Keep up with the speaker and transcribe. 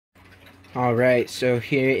Alright, so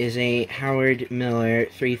here is a Howard Miller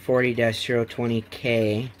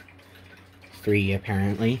 340-020K, 3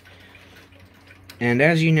 apparently. And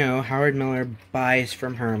as you know, Howard Miller buys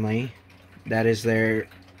from Hermle. That is their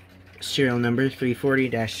serial number,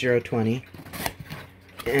 340-020.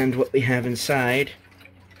 And what we have inside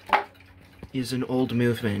is an old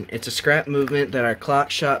movement. It's a scrap movement that our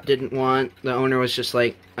clock shop didn't want. The owner was just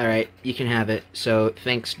like, alright, you can have it. So,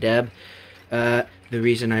 thanks, Deb. The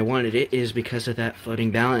reason I wanted it is because of that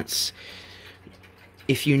floating balance.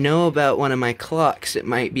 If you know about one of my clocks, it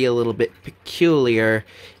might be a little bit peculiar.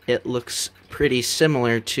 It looks pretty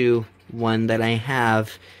similar to one that I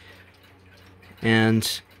have.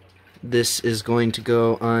 And this is going to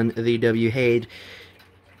go on the W. Hayde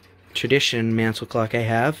Tradition mantle clock I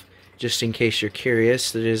have. Just in case you're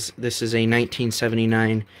curious, this is a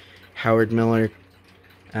 1979 Howard Miller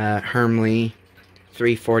Hermle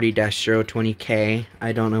 340-020K.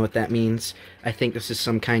 I don't know what that means. I think this is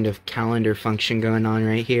some kind of calendar function going on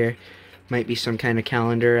right here. Might be some kind of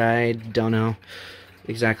calendar. I don't know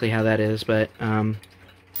exactly how that is, but no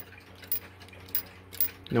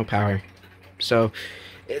power. So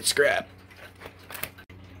it's scrap.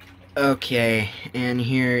 Okay, and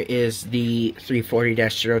here is the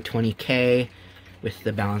 340-020K with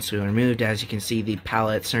the balance wheel removed. As you can see, the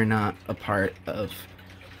pallets are not a part of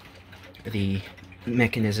the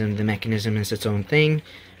mechanism. The mechanism is its own thing.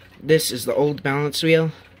 This is the old balance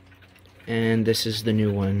wheel, and this is the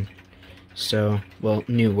new one. So, well,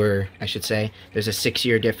 newer, I should say. There's a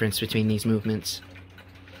 6-year difference between these movements.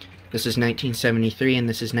 This is 1973, and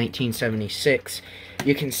this is 1976.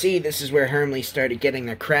 You can see this is where Hermle started getting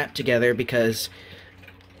their crap together, because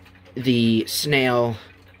the snail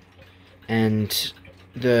and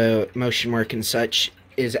the motion work and such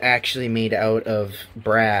is actually made out of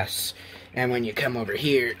brass. And when you come over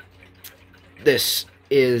here, this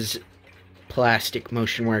is plastic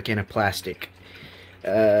motion work and a plastic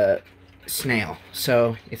snail.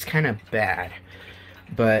 So it's kind of bad.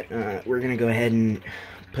 But we're going to go ahead and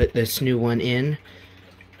put this new one in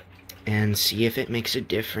and see if it makes a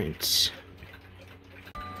difference.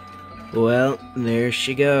 Well, there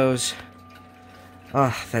she goes.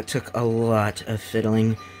 Oh, that took a lot of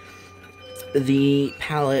fiddling. The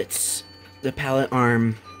pallet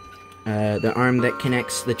arm, the arm that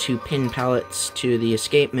connects the 2 pin pallets to the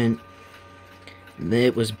escapement,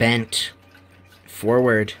 it was bent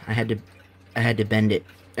forward. I had to bend it.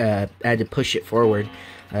 I had to push it forward.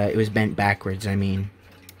 It was bent backwards, I mean,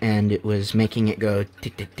 and it was making it go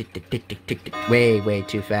tick tick tick tick tick tick tick tick way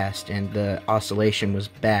too fast, and the oscillation was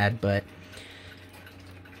bad. But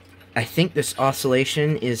I think this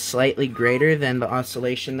oscillation is slightly greater than the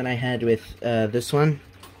oscillation that I had with this one.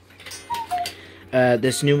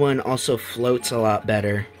 This new one also floats a lot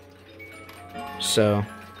better. So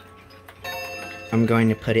I'm going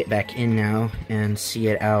to put it back in now and see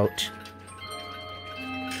it out.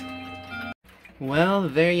 Well,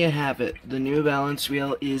 there you have it. The new balance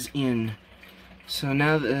wheel is in. So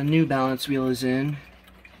now that the new balance wheel is in,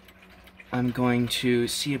 I'm going to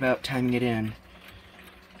see about timing it in.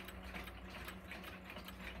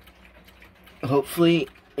 Hopefully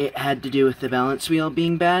it had to do with the balance wheel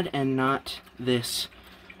being bad and not this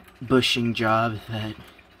bushing job that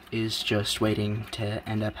is just waiting to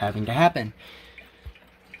end up having to happen.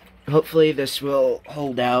 Hopefully this will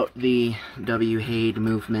hold out the W. Hayde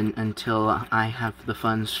movement until I have the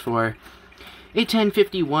funds for a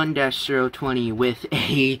 1051-020 with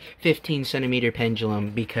a 15 centimeter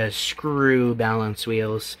pendulum, because screw balance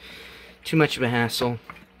wheels. Too much of a hassle.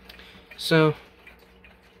 So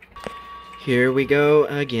here we go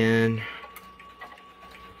again.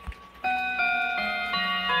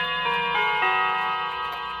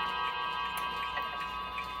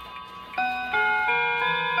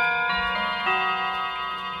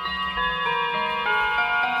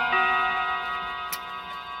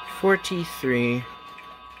 .43.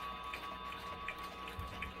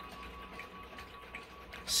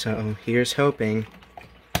 So here's hoping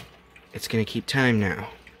it's gonna keep time now.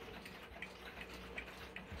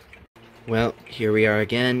 Well, here we are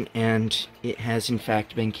again, and it has in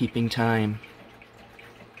fact been keeping time.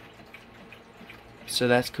 So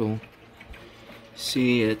that's cool.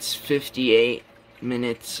 See, it's 58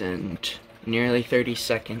 minutes and nearly 30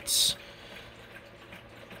 seconds.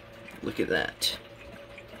 Look at that.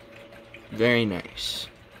 Very nice.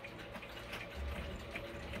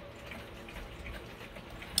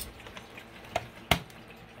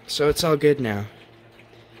 So it's all good now.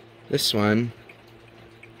 This one,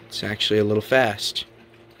 it's actually a little fast.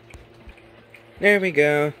 There we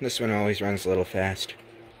go. This one always runs a little fast.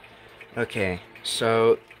 Okay,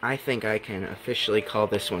 So I think I can officially call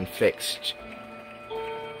this one fixed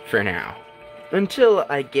for now. Until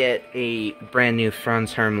I get a brand new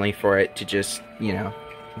Franz Hermle for it to just, you know,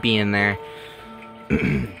 be in there.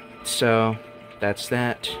 So, that's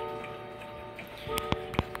that.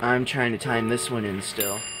 I'm trying to time this one in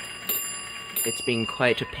still. It's been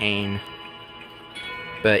quite a pain.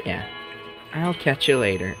 But yeah, I'll catch you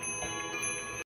later.